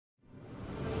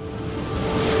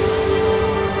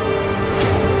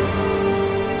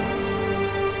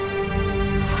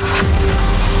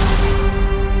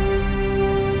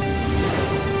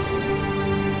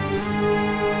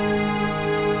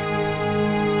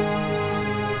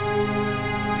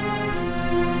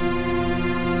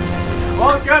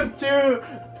Welcome to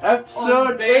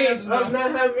episode 8 of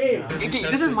Nahemy. Okay,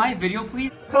 this is my video,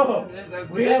 please. So,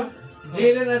 we have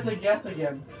Jaden as a guest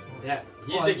again. Yeah,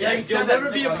 he's a guest. He'll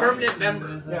never be a permanent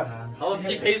member. Yeah. Unless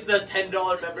he pays the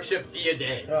 $10 membership fee a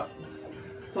day. Yeah.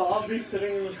 So I'll be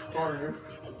sitting in this corner.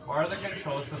 What are the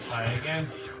controls to fight again?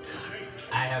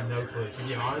 I have no clue, to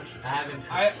be honest. I haven't.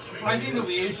 I think the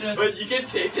Wii is just. But you can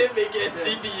change it, make it a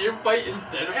CPU fight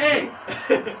instead of. Hey!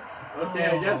 Okay,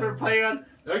 I guess we're playing on.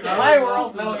 Okay. My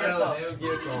world, Metal Metal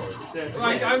Gear Solid. Okay.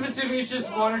 Like, I'm assuming it's just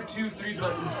 1 or 2, 3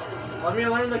 buttons. Let me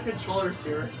learn the controllers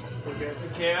here. Okay.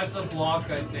 Okay, that's a block,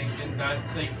 I think, and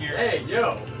that's like your. Hey,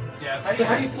 yo! Death.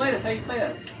 How do you play this? How do you play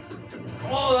this?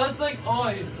 Oh, that's like. Oh,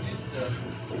 you do stuff.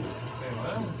 Wait,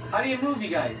 what? How do you move, you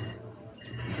guys?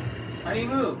 How do you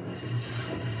move?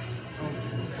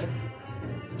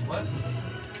 What?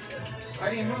 How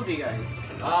do you move, you guys?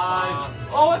 Oh,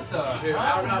 what the? Shoot,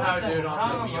 I don't know how to do it on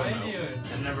How the am I Wii. doing?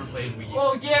 I've never played Wii.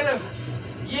 Oh, get him!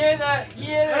 Get that!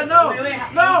 Get him! No! Wait, wait,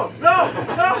 No! No!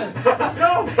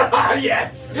 No!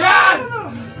 Yes! Yes!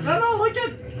 No! Look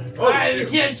at. Oh, I shoot.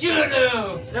 can't you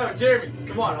now! No, Jeremy,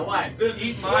 come on, relax. There's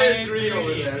Eat player my 3 over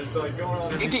ingredient. there. It's like going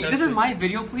on. Okay, this is my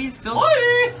video, please, Phil.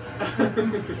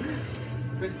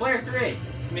 Who's player 3?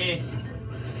 Me.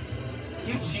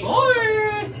 You cheat.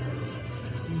 Boy!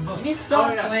 You need to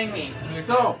stop Oh, yeah. slaying me.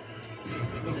 So,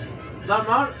 the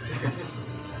amount.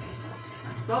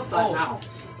 Stop that Oh. now.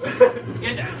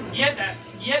 Get that! Get that!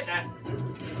 Get that!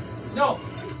 No!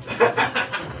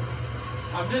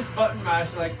 I'm just button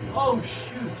mashed like, oh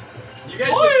shoot! You guys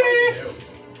Boy! should play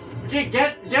too. Okay,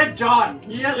 get John.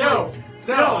 He has Yo!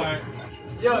 No! Alright,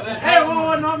 Yo, that. Hey,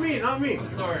 whoa, not me. I'm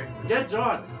sorry. Get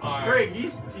John. Alright. Greg,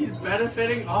 he's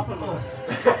benefiting off of us.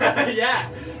 Yeah!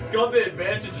 It's called the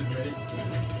advantages, man.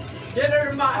 Get out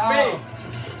of my Oh. face!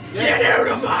 Get out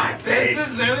of my face! This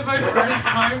is literally my first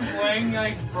time playing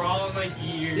like Brawl in like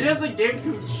years. He has a game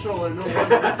controller, no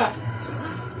wonder.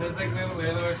 That's like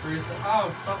literally my first.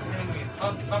 Oh, stop hitting me!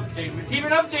 Stop Jade! We're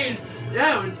teaming up, Jade!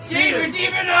 Yeah, with Jade, we're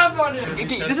teaming up on it!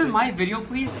 Okay, this is my video,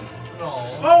 please. No.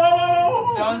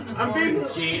 Whoa! That was I'm before being.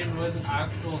 Jaden was an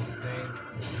actual thing.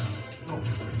 No,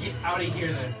 get out of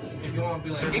here then. If you want to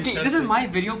be like. Okay, this is my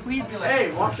video, please. Be like,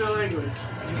 Hey, watch your language.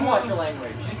 You watch your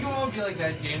language. If you want to be like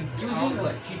that, Jaden, Use I'll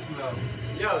English. just kick you out.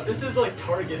 Yo, this is like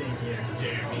targeting here,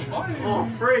 Jeremy. Oh,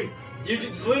 freak. You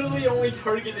literally only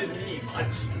targeted me much.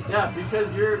 Yeah,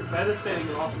 because you're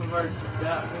benefiting off of our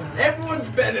death. Everyone's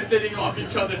benefiting off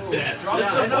each other's death. drop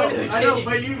That's Yeah, the I point of the know, I know, game.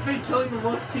 but you've been killing the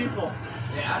most people.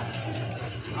 Yeah.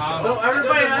 So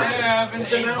everybody has.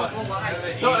 It's a mouthful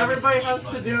lie. So everybody has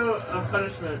to do a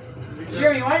punishment. because-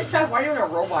 Jeremy, why are you in a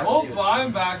robot Oh, suit?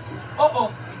 I'm back.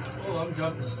 Oh, I'm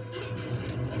jumping.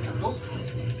 Oh,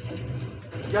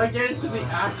 You gotta get into the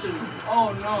action.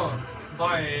 oh no.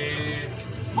 Bye.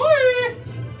 Bye.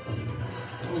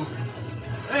 Ooh,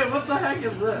 Hey, what the heck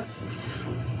is this?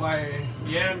 bye.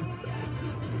 Yeah.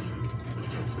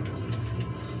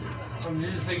 I'm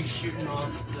just like shooting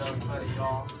off stuff at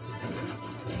y'all.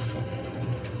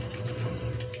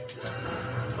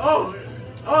 Oh!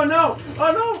 Oh no!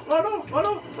 Oh no! Oh no! Oh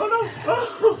no! Oh no!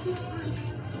 Oh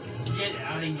Get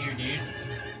out of here, dude.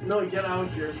 no! No, get out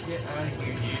here. Get out of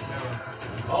here, dude. No.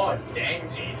 Oh, dang,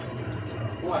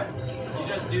 Jaden. What? You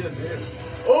just do the move.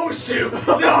 Oh, shoot! No,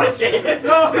 Jaden!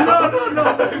 No!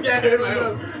 I'm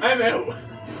out. I'm out.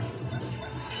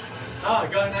 Ah,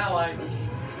 got an ally.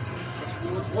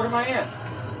 What am I in?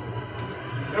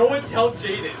 No one tell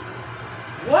Jaden.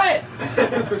 What?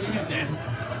 He's dead.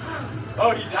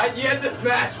 Oh, he died? You had the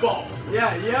smash ball.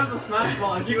 Yeah, you have the smash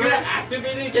ball. If You could have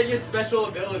activated it and get your special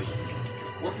ability.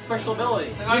 What's the special ability?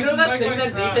 You know that thing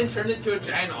that Nathan turned into a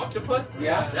giant octopus?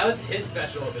 Yeah. That was his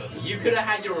special ability. You could have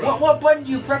had your own. What button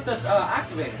do you press to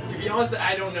activate it? To be honest,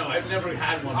 I don't know. I've never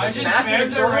had one. I just Master spammed a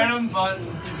controller? random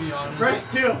button, to be honest. Press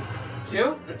 2.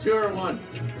 2? 2 or 1.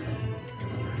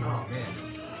 Oh, man.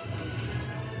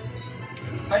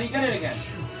 How do you get it again?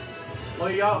 Well,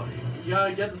 you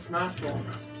gotta get the smash ball.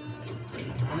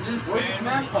 I'm just Where's the spamming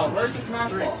smash ball? Where's the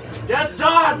smash ball? Get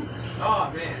John!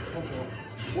 Oh, man.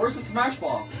 Where's the smash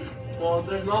ball? Well,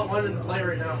 there's not one in play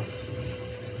right now.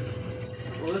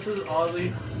 Well, this is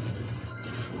Ollie.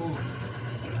 Ooh,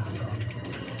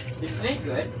 Is Snake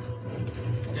good?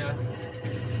 yeah.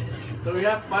 So we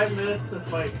have 5 minutes to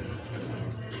fight.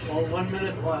 Well, 1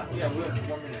 minute left. Yeah, we have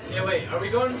 1 minute. Yeah, wait. Are we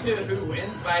going to who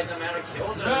wins by the amount of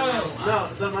kills or the No. amount of lives?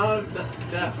 No, the amount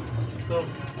of deaths. So,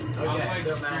 I'm Okay, like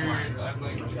so amount of screwed. lives. I'm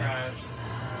like trash.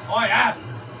 Oh yeah!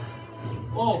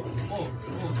 Oh,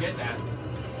 get that.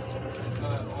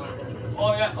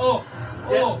 Oh yeah, oh!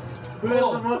 who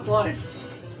has the most lives?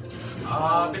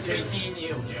 Between me and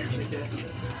you, Jeremy. Okay.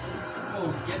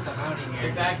 Oh, get them out of here.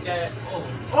 In fact, Oh.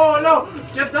 Oh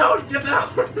no! Get down! Get down!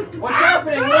 What's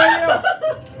happening? Where are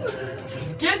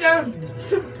Get down!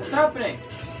 you? What's happening?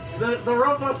 The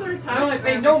robots are attacking. No, like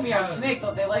they know me. I'm Snake.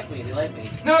 They like me. They like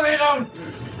me. No, they don't!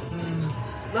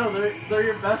 No, they're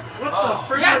your best. What Oh, the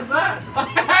frick yes! was that?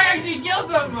 I actually killed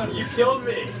someone! you killed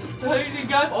me. I actually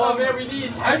got Oh someone. man, we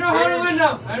need. I know how to win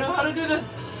now! I know how to do this!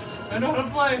 I know how to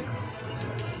play!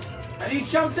 And you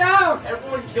jump down.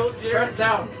 Everyone killed Jerry. Press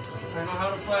down. I know how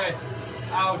to play.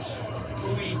 Ouch.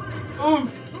 Ooey.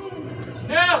 Oof!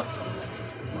 No!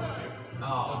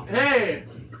 Oh. Hey!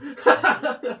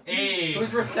 Hey!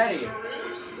 Who's Rossetti?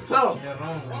 So,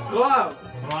 go out.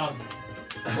 Wow.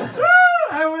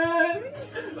 I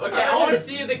win! Okay, I want to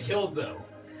see the kills though.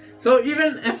 So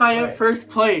even if I am Right. first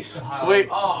place, wait,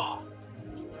 Oh.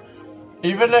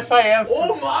 even if I am,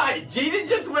 Oh my! Jaden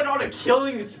just went on a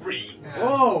killing spree.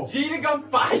 whoa! Jaden got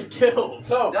 5 kills.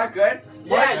 So, Is that good?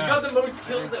 Yeah, you got the most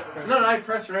kills ever. no, I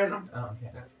pressed random. Oh,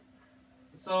 okay.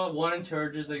 So, 1 in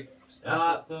charge is like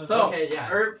special stuff. so- Okay, yeah.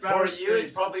 Or For better you, speed.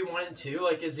 it's probably 1 and 2.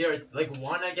 Like, is there like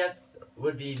 1? I guess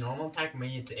would be normal attack.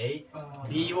 Maybe it's A.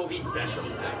 B will be special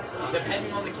attack.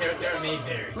 Depending on the character, it may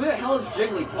vary. Who the hell is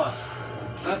Jigglypuff?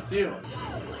 That's you.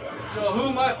 So, who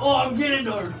am I? Oh, I'm getting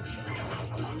door.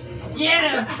 Get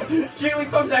him!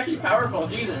 Jigglypuff's actually powerful.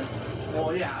 Jesus.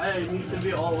 Well, yeah, it needs to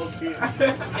be all of you.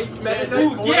 Meta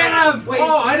Ooh, get him! Wait,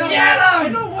 Oh, I don't. Get I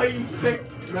him! know why you picked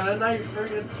Meta Knight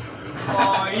friggin'.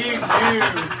 Oh, you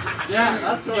Yeah,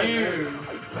 that's what I you.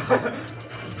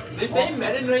 They say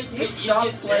Meta Knight's the You stop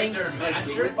easiest playing character to like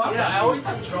master. Jigglypuff? Yeah, I always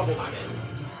have trouble with it.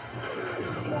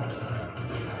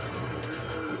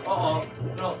 Uh-oh.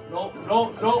 No, no,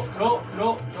 no, no, no,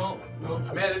 no, no, no.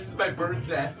 Man, this is my bird's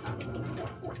nest.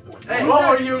 Hey, Oh,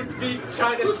 are you be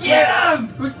trying to Get him!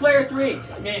 Who's player 3?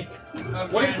 Me.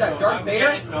 What is that, Darth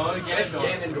Vader? No, It's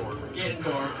Ganondorf. Ganondorf.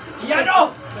 Ganondorf. Yeah,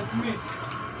 no! That's me.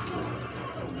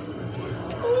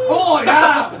 Oh,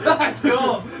 yeah! Let's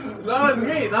go! that was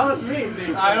me. That was me.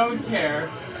 Dude. I don't care.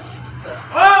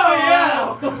 Oh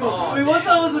yeah! Oh, Wait, what?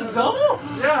 That was a double?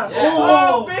 Yeah. Yeah.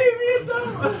 Oh, baby,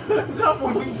 double.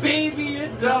 Double. Baby,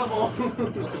 it's Double.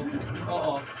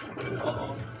 Uh-oh.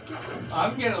 Uh-oh.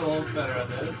 I'm getting a little better at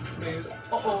this. Maybe.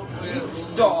 Uh-oh.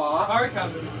 Stop. Car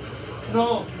coming.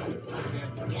 No.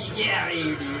 Okay. Get out of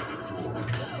here, dude.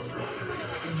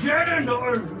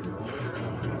 Ganondorf!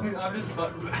 I'm just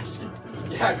button mashing.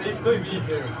 Yeah, basically me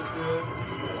too.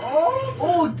 Oh.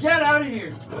 Oh, get out of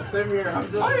here! Same here.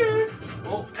 I'm just.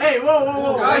 Oh, Hey, whoa, whoa,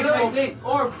 whoa, Guys, whoa. I think.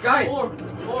 orb, Guys. orb.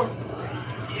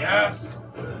 Yes.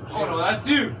 Oh no, that's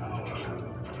you.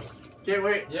 Okay,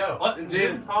 wait. Yo. What?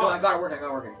 Jaden. No, I got it working. I got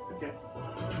it working. Okay.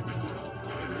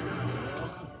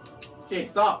 Okay,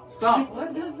 stop. Stop.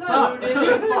 What is that? Stop.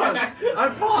 Pause.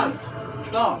 I'm paused.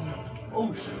 Stop.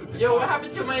 Oh shoot. Yo, what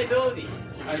happened to my ability?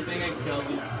 I think I killed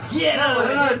you.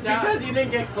 No, it's Yeah. because you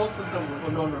didn't get close to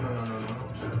someone. Oh,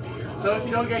 no. So if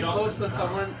you don't get close to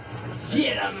someone,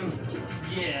 Get him!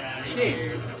 Get out of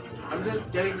here.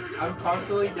 I'm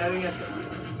constantly getting at them.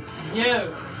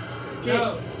 No. Okay.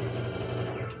 No.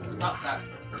 Stop that.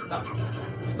 Stop.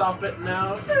 Stop it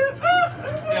now.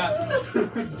 Yeah.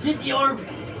 Get the orb.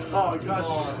 Oh, God.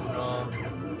 Oh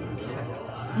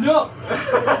no.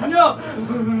 No. No.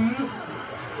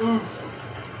 Oof.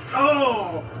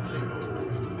 Oh!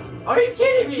 Are you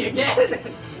kidding me again?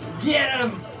 Get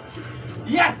him.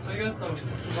 Yes, I got some.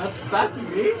 That's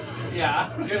me?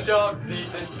 Yeah. Good job,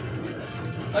 Nathan.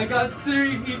 I got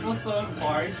 3 people so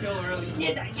far. I feel really.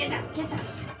 Get that.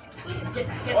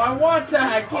 Oh, I want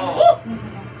that. Oh.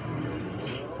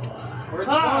 Where'd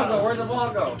the ball go? Where'd the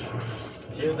ball go?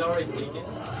 It was already taken.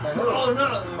 By who? Oh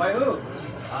no. By who?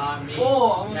 Me. Oh,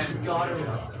 I almost got him.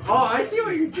 Oh, I see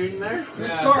what you're doing there. Who's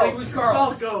Yeah. Carl? Who's Carl?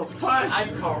 Falco, punch!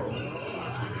 I'm Carl.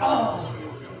 Oh.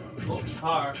 Oh,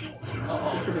 car.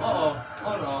 Uh-oh. Uh-oh.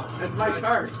 Oh no. It's my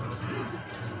card.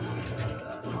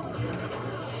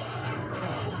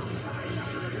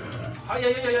 Oh,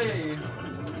 yeah.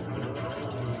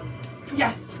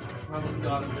 Yes! I almost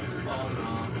got him. Oh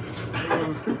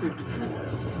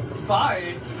no.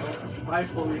 Bye. Bye,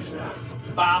 Felicia.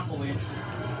 Bye, Felicia.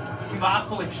 Bye,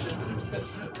 Felicia.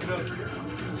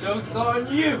 Joke's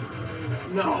on you!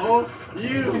 No,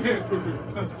 you.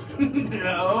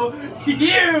 No,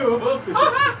 you!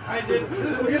 I did.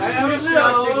 Who just I shot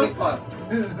no. Jigglypuff?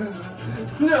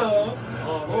 No.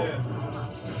 Oh man.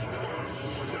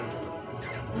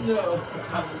 No.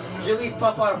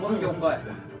 Jigglypuff ought to whoop your butt.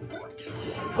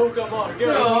 Pokemon, go.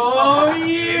 No,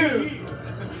 you!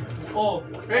 Oh,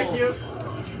 Thank oh. you.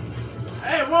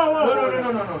 Hey,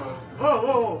 whoa. No.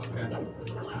 Whoa.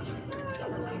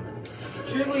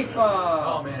 Jigglypuff.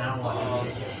 Oh man, I don't want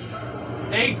to.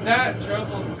 Take that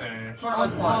triple finish.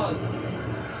 Unpause.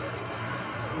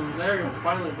 There you go,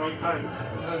 finally, about time.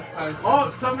 Time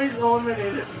Oh, somebody's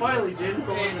eliminated. Finally, Jaden's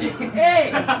eliminated.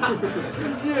 Hey!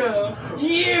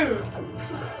 You!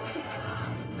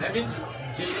 That means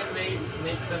Jaden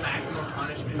makes the maximum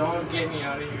punishment. No, get me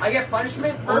out of here. I get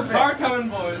punishment? We're Perfect. car coming,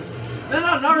 boys. No,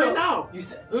 not right now. You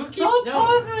said. Who Stop no,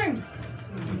 pausing!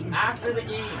 after the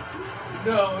game.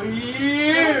 No,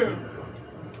 you!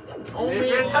 Oh Maybe-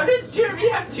 man, how does Jeremy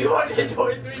have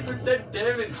 223%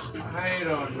 damage? Who's I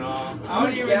don't know. I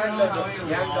don't even know how he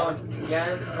lost.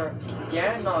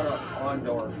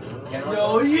 Ganondorf.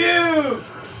 No, you!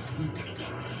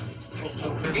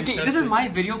 Okay, this is my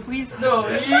video, please. No,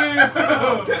 you!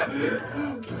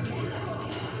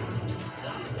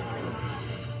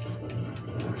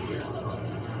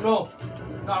 No.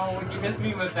 No, you missed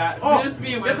me with that. Oh, Miss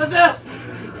me get with the disc.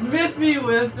 Miss me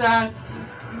with that.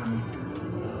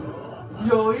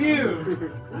 Yo,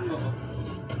 you!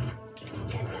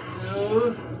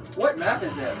 No, What map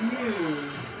is this? you!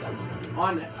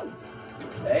 On it.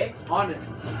 Hey? On it.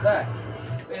 What's that?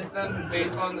 It's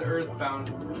based on the Earthbound.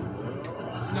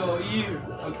 No, you!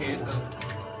 Okay, so.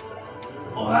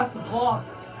 Oh, that's the block!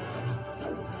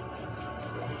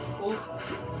 Oh,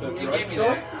 The you drugstore? gave me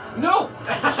that. No!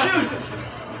 Shoot!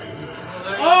 Well,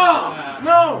 there you Oh go.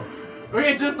 no!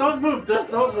 Okay, just don't move.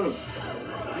 Just don't move.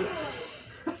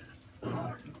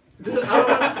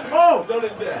 Oh! So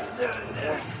did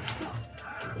that.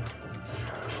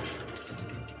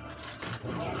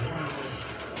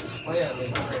 Oh yeah,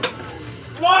 wait.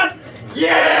 What?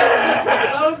 Yeah!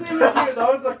 That was even that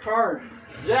was the card.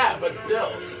 Yeah, but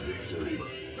still.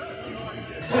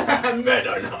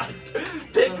 Mennonite.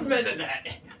 Pick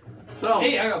Mennonite. So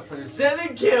Hey, I got players.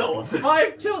 7 kills.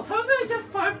 5 kills. How did I get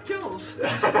 5 kills?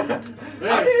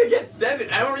 How did it get 7?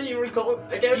 I don't even recall.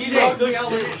 Again, You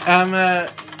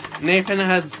didn't. Nathan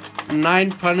has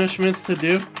 9 punishments to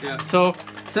do. Yeah. So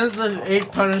since there's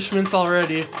 8 punishments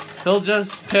already, he'll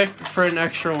just pick for an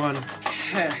extra one.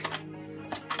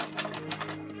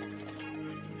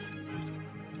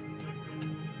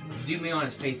 Zoom in on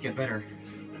his face, get better.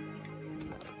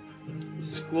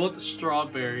 Squilt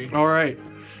strawberry. All right.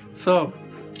 So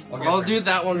I'll do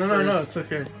that one first. it's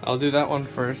okay. I'll do that one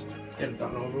first. Get it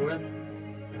done over with.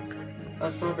 Is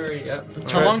that strawberry? Yep.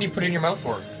 How long do you put it in your mouth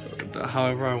for?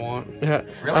 However I want. Yeah.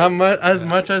 Really? As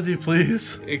much as you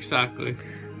please. Exactly.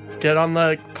 Get on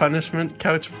the punishment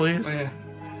couch, please. Oh, yeah.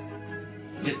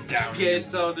 Sit down. Okay,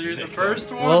 so there's the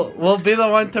first one. We'll be the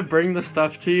one to bring the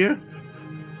stuff to you,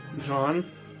 John.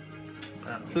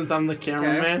 Since I'm the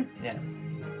cameraman.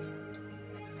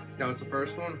 That was the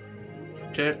first one.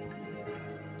 Okay.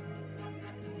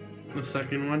 The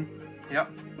second one.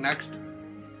 Yep. Next.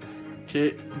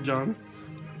 Okay, John.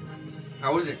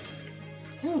 How is it?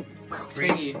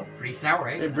 Tangy. Pretty sour,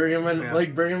 Hey, right? bring him in. Yeah.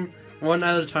 Like, bring him one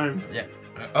at a time.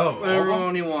 Oh, Whatever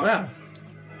one you want. Yeah.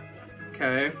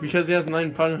 Okay. Because he has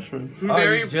 9 punishments.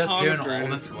 Very he's just doing all pomegranate.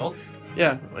 the squelts?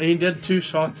 Yeah. He did 2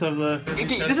 shots of the. Okay,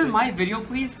 this is my video,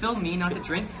 please. Film me, not to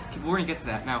drink. Okay, we're gonna get to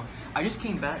that. Now, I just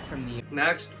came back from the...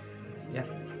 Next. Yeah.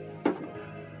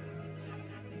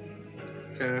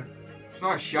 Okay. It's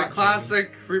not a The shot.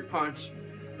 classic fruit punch.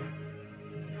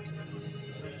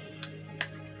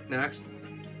 Next.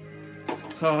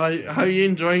 So how are you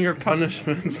enjoying your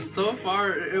punishments? So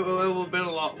far, it will have been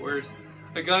a lot worse.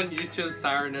 I've gotten used to the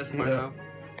sourness by Yeah. now.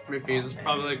 My face is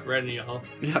probably like red and yellow.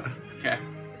 Yeah. Okay.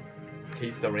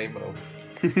 Taste the rainbow.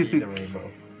 Eat the rainbow.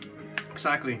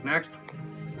 Exactly. Next.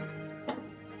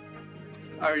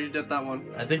 I already did that one.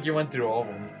 I think you went through all of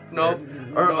them. Nope.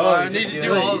 Or- No, oh, I you need just to do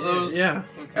do it. all of those. Yeah.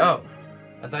 Okay. Oh.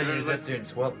 I thought you were There's just like- doing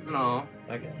squelts. No.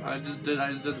 Okay. I just did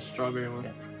the strawberry one.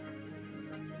 Yeah.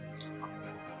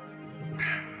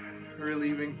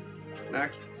 Relieving.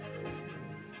 Next.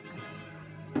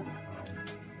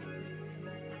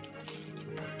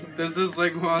 This is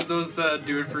like one of those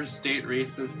do it for state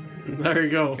races. There you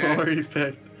go. Okay. What already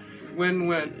picked.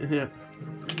 Win-win. Yeah.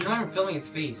 You're not even filming his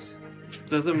face.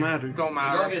 Doesn't matter. Don't You don't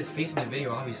matter. get his face in the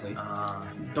video, obviously.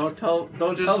 Don't tell.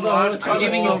 Don't Just tell the watch host how I'm to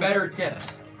giving go. you better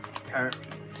tips Okay.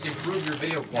 to improve your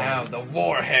video Now quality. the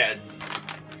warheads.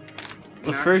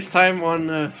 The Next. first time on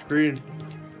the screen.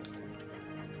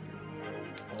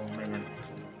 Oh man.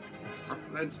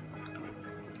 Let's.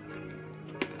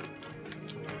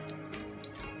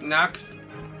 Next.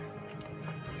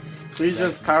 Please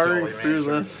That's just powering Jolly through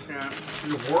Rancher. this. Yeah.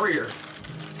 You're a warrior.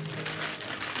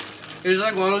 It's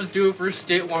like one of those do it for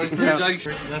state ones. Yeah. Like,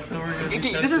 That's what we're gonna be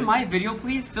Okay, this is testing. my video,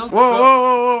 please. Film. Whoa, whoa,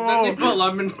 whoa, then whoa, they whoa. put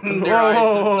lemon in their Whoa, eyes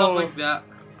whoa, and whoa, stuff whoa. like that.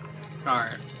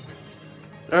 Alright.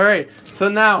 Alright, so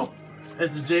now,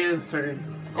 It's Jaden's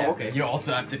turn. Oh, okay. You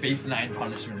also have to face 9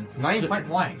 punishments. 9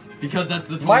 why? Because that's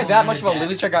the Am I total that much of amount a of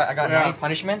loser? I got Yeah. 9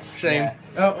 punishments? Shame. Yeah.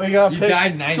 Oh, we gotta You pick.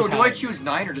 died 9 So times. do I choose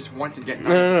 9 or just once and get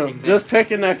 9 No, at the no, same no. thing? Just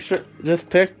pick an extra. Just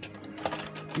pick.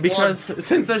 Because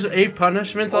since there's 8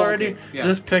 punishments Oh, okay. already, Yeah.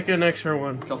 just pick an extra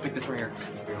one. Okay, I'll pick this one here.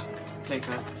 Take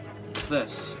that. What's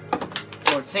this?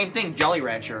 Oh, it's same thing, Jolly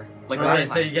Rancher. Like Okay, last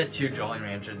so time. you get 2 Jolly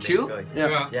Ranchers, 2? basically.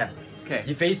 Yeah. Yeah. Okay.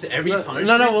 You face every No,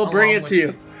 punishment. no, we'll bring along it to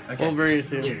with you. Okay. We'll bring it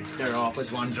to you. Here, start off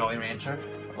with 1 Jolly Rancher.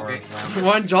 Or Okay.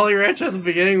 One Jolly Rancher at the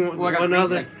beginning, Well, I got one green's,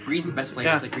 other. like, green's the best flavor,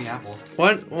 Yeah. it's like green apple.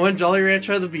 One Jolly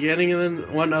Rancher at the beginning, and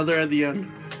then one other at the end.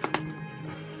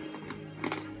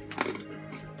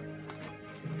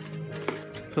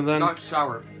 So then, Not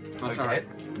sour. Not sour. Okay.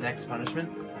 Next punishment.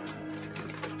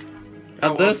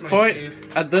 at this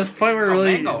point, we're Oh,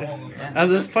 really, mango. Yeah. at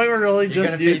this point, we're really You're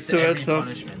just gonna used face to every it. So,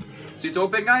 punishment. So it's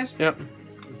open, guys? yep.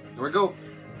 Here we go.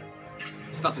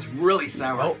 Stuff is really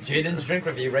sour. Oh, Jaden's drink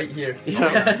review right here.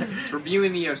 Yeah.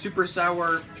 Reviewing the super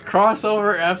sour.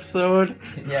 Crossover episode.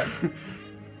 Yeah.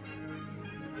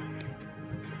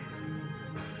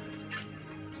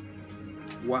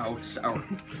 Wow, it's sour.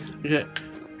 Okay.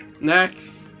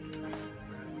 Next.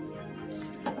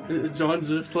 John's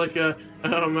just like a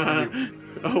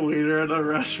waiter at a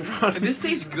restaurant. This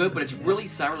tastes good, but it's really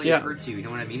sour, like Yeah. it hurts you. You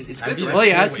know what I mean? It's I'd good. be though. like- Well,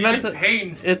 yeah, it's Wait, meant to.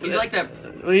 Pain. It's Is it like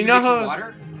that? well, you know mix with how.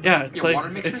 water? Yeah, it's Yeah, water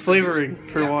like mixer it's for flavoring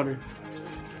juice? for Yeah. water.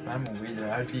 If I'm a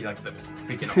waiter, I'd be like the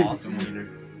freaking awesome waiter.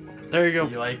 There you Be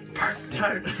go. like,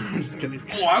 I'm just kidding.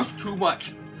 Oh, that was too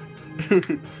much.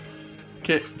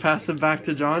 Okay, pass it back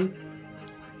to John.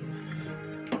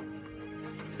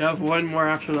 You have one more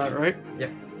after that, right?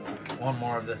 one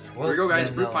more of this. Here we go, guys,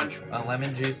 Then fruit punch. A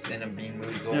lemon juice and a bean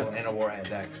moozle Yeah. and a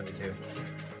warhead, actually, too.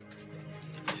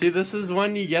 See, this is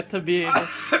one you get to be able.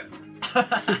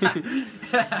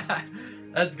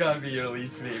 That's gotta be your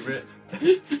least favorite.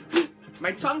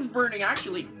 My tongue's burning,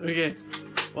 actually. Okay.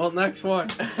 Well, next one.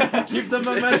 Keep the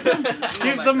momentum. Oh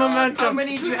Keep my the God. momentum. How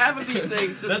many do you have of these things?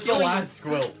 It's That's the killing last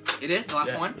squill. you. It is the last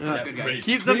Yeah. one. Yeah. That's good, guys. Great.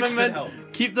 Keep the Grape should momentum. help.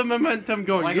 Keep the momentum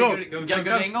going. Wanna Go. get a good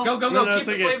angle? Go, No, no, keep the it's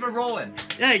okay. flavor rolling.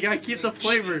 Yeah, you gotta keep the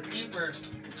flavor. Keeper.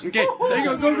 Okay. There you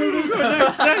go. Go.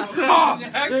 Next. Next. Go.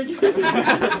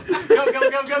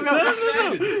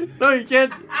 No. No, you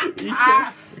can't. You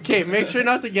can't. Okay, make sure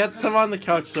not to get some on the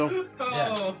couch though.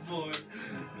 Oh boy.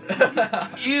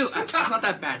 Ew, that's not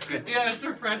that bad. It's good. Yeah, it's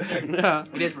refreshing. Yeah.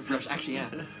 It is refreshing. Actually, yeah.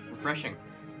 Refreshing.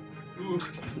 Ooh.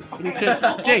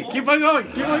 Okay, keep on going.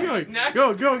 Keep on going. Next.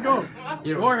 Go.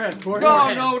 You know, Warhead. No. Go.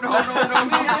 I'm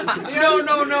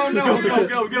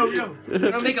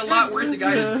gonna make it a lot worse,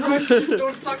 guys. Crunch it.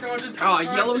 Don't suck on it. Just Oh, crunch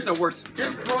yellow's it. the worst.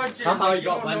 Just crunch it. Haha, you You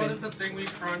got don't lemon. notice the thing when you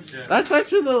crunch it. That's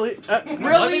actually the.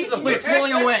 Really? Lemon's the Look, it's worst.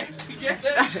 falling away.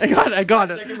 I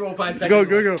got it. Second roll, 5 seconds.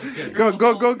 Go. It's good.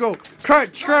 Go.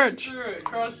 Crunch. Crunch through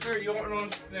it. You won't know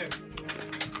the thing.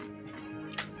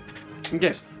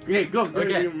 Okay, go.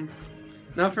 Okay.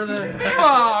 Now for the.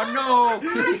 Oh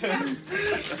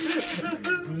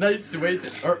Nice wait.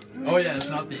 Oh yeah, it's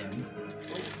not the end.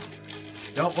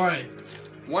 Don't worry.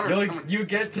 no! One or You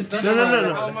get to see.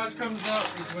 No. How much comes up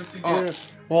is what you Oh. get.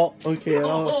 Well, okay.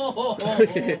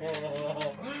 Okay.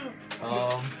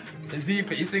 Is he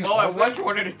facing? Oh, I watch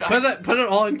one at a time. Put it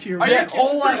all into your. Are you Yeah,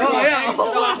 all I Oh, yeah.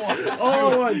 yeah.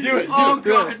 Oh, one. Do it. Oh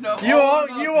do it. God, no! You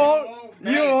won't.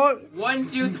 You won't. 1,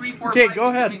 2, 3, 4, Okay, 5, go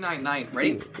 6, ahead. 7, 8, 9.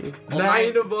 Ready? Well,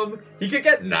 9 of them. He could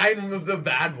get 9 of the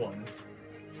bad ones.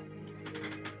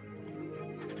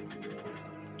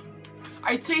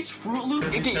 I taste Fruit Loop.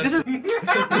 Okay, this is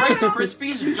Rice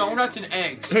Krispies, donuts, and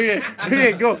eggs.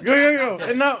 Okay, go.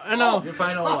 And now. Your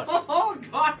final one. Oh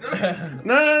God!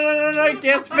 No. You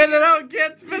can't spit it out.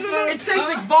 It tastes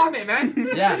like vomit, man.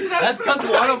 Yeah, that's because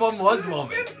one of them was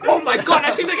vomit. Oh my God,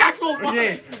 that tastes like actual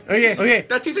vomit. Okay.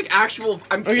 That tastes like actual.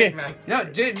 I'm Okay. sick, man. No,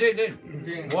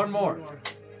 Jade. One more.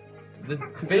 The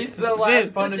face the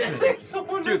last punishment.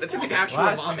 Dude, that tastes like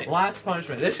actual vomit. Last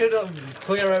punishment. This should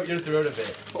clear out your throat a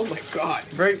bit. Oh my God.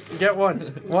 Get one.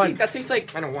 One. That tastes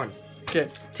like, I don't want. Okay.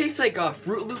 Tastes like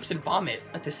Fruit Loops and vomit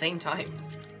at the same time.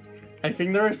 I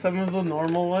think there are some of the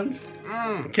normal ones.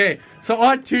 Mmm. Okay, so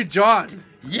on to John.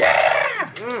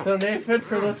 Yeah! So Nathan,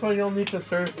 for this one, you'll need to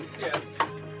serve. Yes.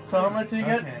 So how much do you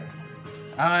get? Okay.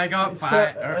 I got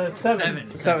Seven.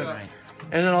 Seven. Right.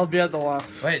 And then I'll be at the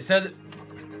last. Wait, so.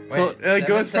 So, Wait, it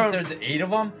goes since from- there's 8 of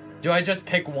them, do I just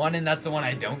pick one and that's the one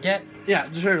I don't get? Yeah,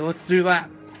 sure. Let's do that.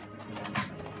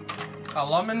 A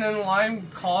lemon and lime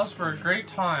calls for a great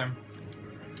time.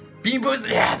 Bean Boost,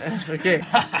 yes!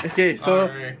 Okay. So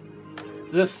Alright.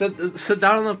 just sit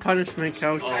down on the punishment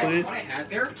couch, please. What I had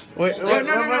there? Wait, No,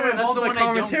 that's hold the one I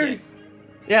don't commentary.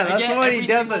 Yeah, I that's get why every he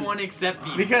single doesn't. one except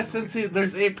B. Because since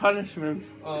there's 8 punishments.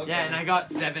 Oh, okay. Yeah, and I got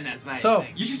 7 as my So-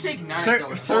 thing. You should take 9 Sir-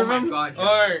 though. serve Oh my him. god.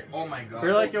 Alright. Oh my god.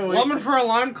 We're like a week. Lemon for a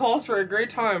lime calls for a great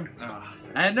time.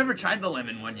 I had never tried the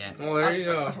lemon one yet. Well, there you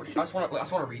go. I just want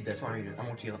to read this. I want to read it. I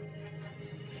won't you.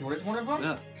 What is one of them?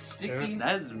 Yeah. Sticky.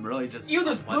 That is really just. Ew,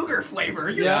 there's unpleasant. booger flavor. Are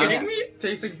you Yeah. kidding me?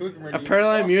 Tastes like booger.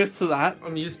 Apparently, I'm used to that.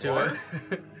 I'm used to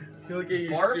it. You'll get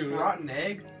used Barf, to it. rotten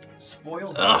egg,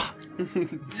 spoiled Ugh.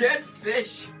 dead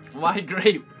fish. Why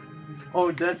grape?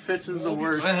 Oh, dead fish is the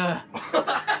worst. Ugh.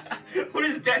 What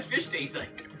does dead fish taste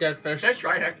like? Dead fish. That's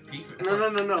right. I have to piece of it.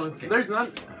 No. Okay. There's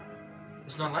none.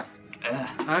 There's none left. Ugh.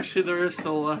 Actually, there is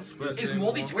still left. Is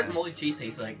moldy? What does moldy cheese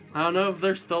taste like? I don't know if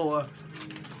there's still left.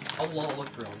 I'll look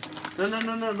for them.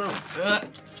 No. Ugh.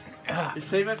 Ugh. You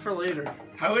save it for later.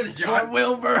 How is it, For John?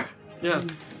 Wilbur. Yeah.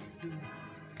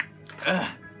 Ugh.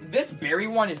 This berry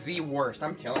one is the worst.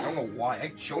 I'm telling you. I don't know why.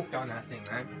 I choked on that thing,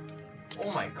 man.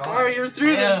 Oh my god. Alright, you're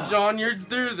through Yeah. this, John. You're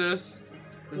through this.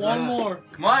 One more.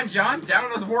 Come on, John. Down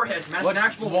on those warheads, man. That's an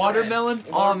actual warhead. Watermelon?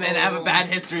 Oh man, I have a bad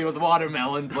history with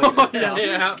watermelon. Play Oh, this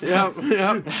out.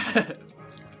 Yeah. Yep.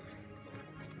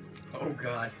 Oh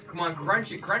god. Come on,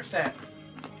 crunch it. Crunch that.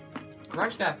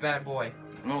 Crunch that bad boy.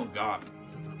 Oh god,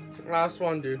 Last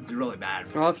one, dude. it's really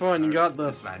bad. Well, that's fine. You got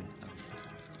That's this. fine.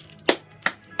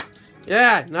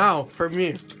 Yeah. Now for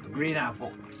me, Green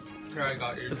apple. Here, I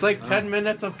got you. it's like 10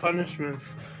 minutes of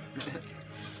punishments.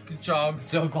 Good job.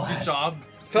 So Good glad. job.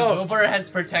 So, Wilbur has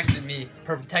protected me,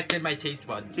 protected my taste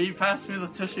buds. can you pass me the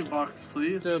tissue box,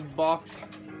 please? The box.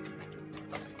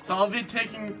 So I'll be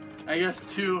taking, I guess,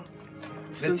 2.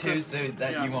 The since two it- so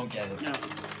that yeah. you won't get it. Yeah.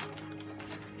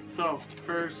 So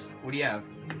first, What do you have?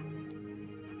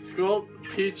 school,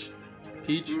 peach,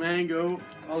 Peach. mango.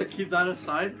 I'll keep that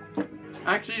aside.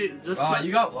 Actually, just Oh, put,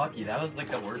 you got lucky. That was like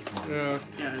the worst one. Yeah.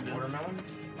 yeah, it is. Watermelon?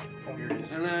 Oh, here it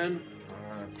is. And then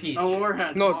Peach. a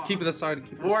warhead. No, Oh, keep it aside.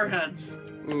 Keep it aside. warheads.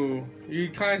 Ooh, you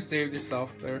kind of saved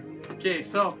yourself there. Okay,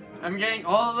 so I'm getting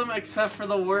all of them except for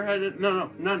the warheaded.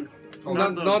 No, none. Oh,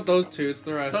 Not not those two. It's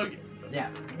the rest. So Yeah,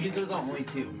 these are the only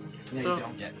 2 that So, you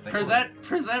don't get. Like,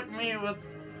 present me with.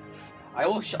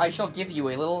 I shall give you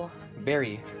a little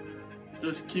berry.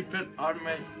 Just keep it on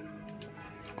my.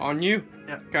 On you.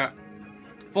 Yeah. Okay.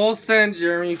 Full send,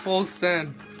 Jeremy. Full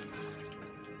send.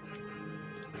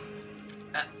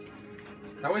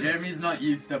 That was Jeremy's not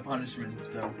used to punishment,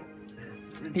 so.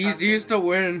 He's used to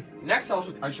winning. Next.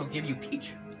 I shall give you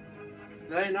peach.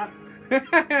 Did I not?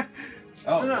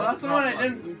 Oh, no, that's the one I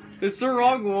didn't. It's the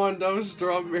wrong one. That was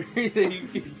strawberry that you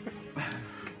gave.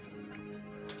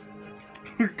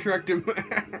 Correct him.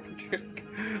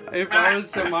 If I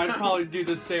was him, I'd probably do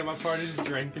the same. I'd probably just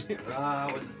drink it.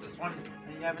 Was it this one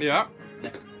that you haven't? Yeah. Yeah.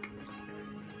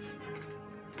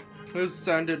 Just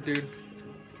send it, dude.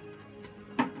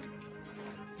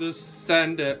 Just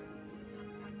send it.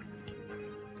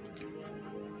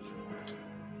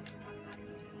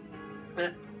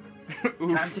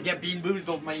 Oof, Time to get bean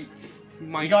boozled, mate.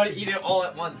 my You gotta eat it all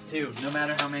at once, too, no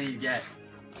matter how many you get.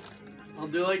 I'll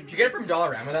do like. Did you get it from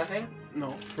Dollarama, that thing?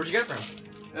 No. Where'd you get it from?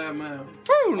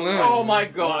 Ooh, no. Oh my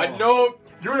god, no.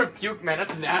 You're gonna puke, man.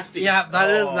 That's nasty. Yeah, that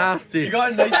is Oh. nasty. You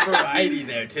got a nice variety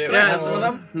there, too. Yeah, Have some of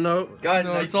them? No. Got a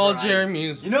No, nice it's all variety.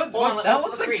 Jeremy's. You know Hold on, what? That let's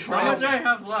looks like read. How much trout. I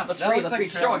have left? Let's That read. looks Let's like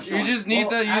read. Show trout. us. Show You us. just need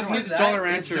Well, the as with Jolly that,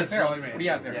 Rancher. it's just Jolly Rancher. What do you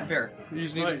have there? Yeah. Compare. You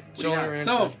just need Wait, Jolly yeah. Rancher.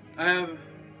 So I have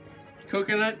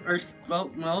coconut or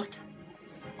spelt milk,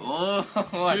 Oh,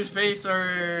 toothpaste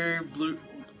or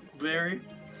blueberry,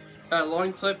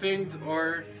 lawn clippings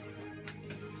or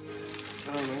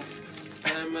I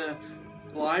don't know,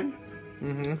 lime,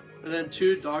 Mm-hmm. and then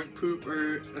 2 dog poop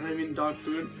dog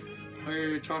food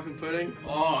or chocolate pudding,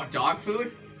 oh, dog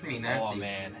food? It's gonna be nasty. Oh,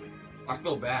 man. I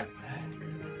feel bad.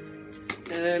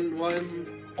 and then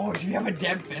 1 Oh, do you have a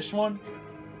dead fish one?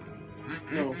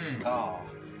 No. Oh.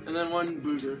 and then 1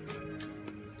 booger.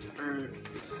 Or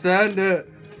Send it.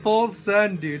 Full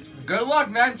send, dude. Good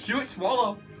luck, man. Chew it,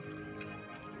 swallow.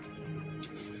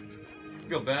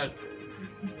 Feel bad.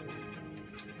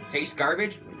 Taste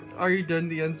garbage? Are you done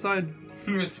the inside?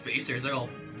 His face here is like all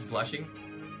blushing.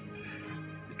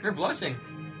 You're blushing.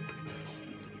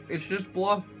 It's just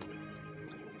bluff.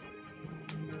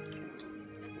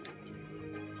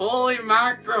 holy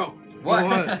mackerel! What?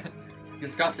 What?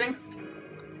 Disgusting?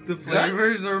 The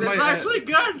flavors are It's my. actually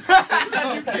good.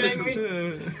 Are you kidding me?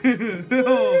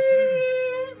 No.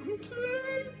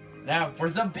 Now for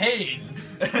some pain.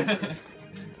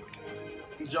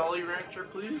 Jolly Rancher,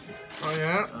 please. Oh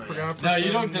yeah. Oh, We're yeah. gonna put No, you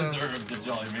some don't in the- deserve the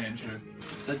Jolly Rancher.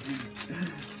 That's you.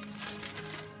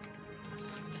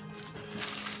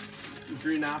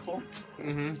 Green apple.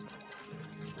 Mhm.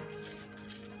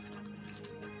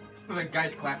 Like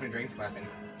guys clapping, drinks clapping.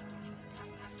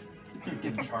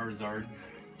 Getting Charizards.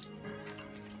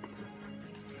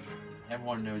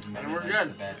 Everyone knows And Meta we're Knight's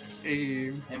good. the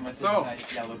best. And with So- this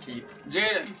nice yellow cape.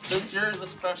 Jaden, since you're the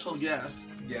special guest,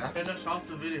 Yeah. finish off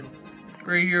the video.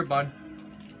 Right here, bud.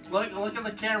 Look at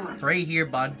the camera. Right here,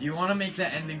 bud. Do you want to make the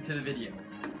ending to the video?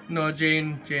 No,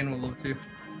 Jane would love to.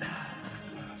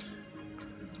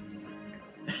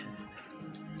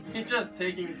 He's just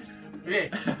taking.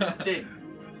 Okay,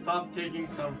 stop taking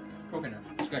some. Coconut.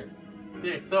 It's good.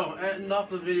 Okay, so end off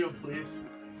the video, please.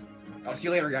 I'll see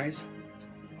you later, guys.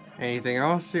 Anything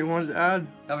else you want to add?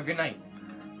 Have a good night.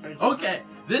 Okay,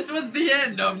 this was the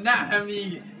end of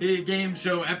Nahemy Game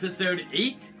Show episode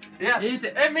 8. Yeah,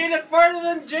 it made it farther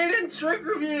than Jaden's trick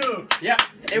review. Yeah,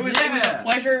 it was a Yeah.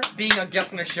 pleasure being a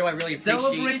guest on the show. I really appreciate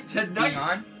Celebrate being tonight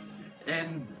on.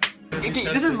 and Okay,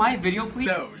 this is my video, please.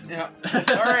 those. Yeah.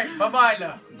 All right, bye bye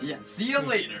now. Yeah, see you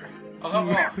later. Au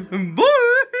revoir. Boy!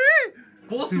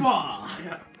 Bonsoir.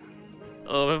 Yeah.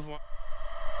 Au revoir.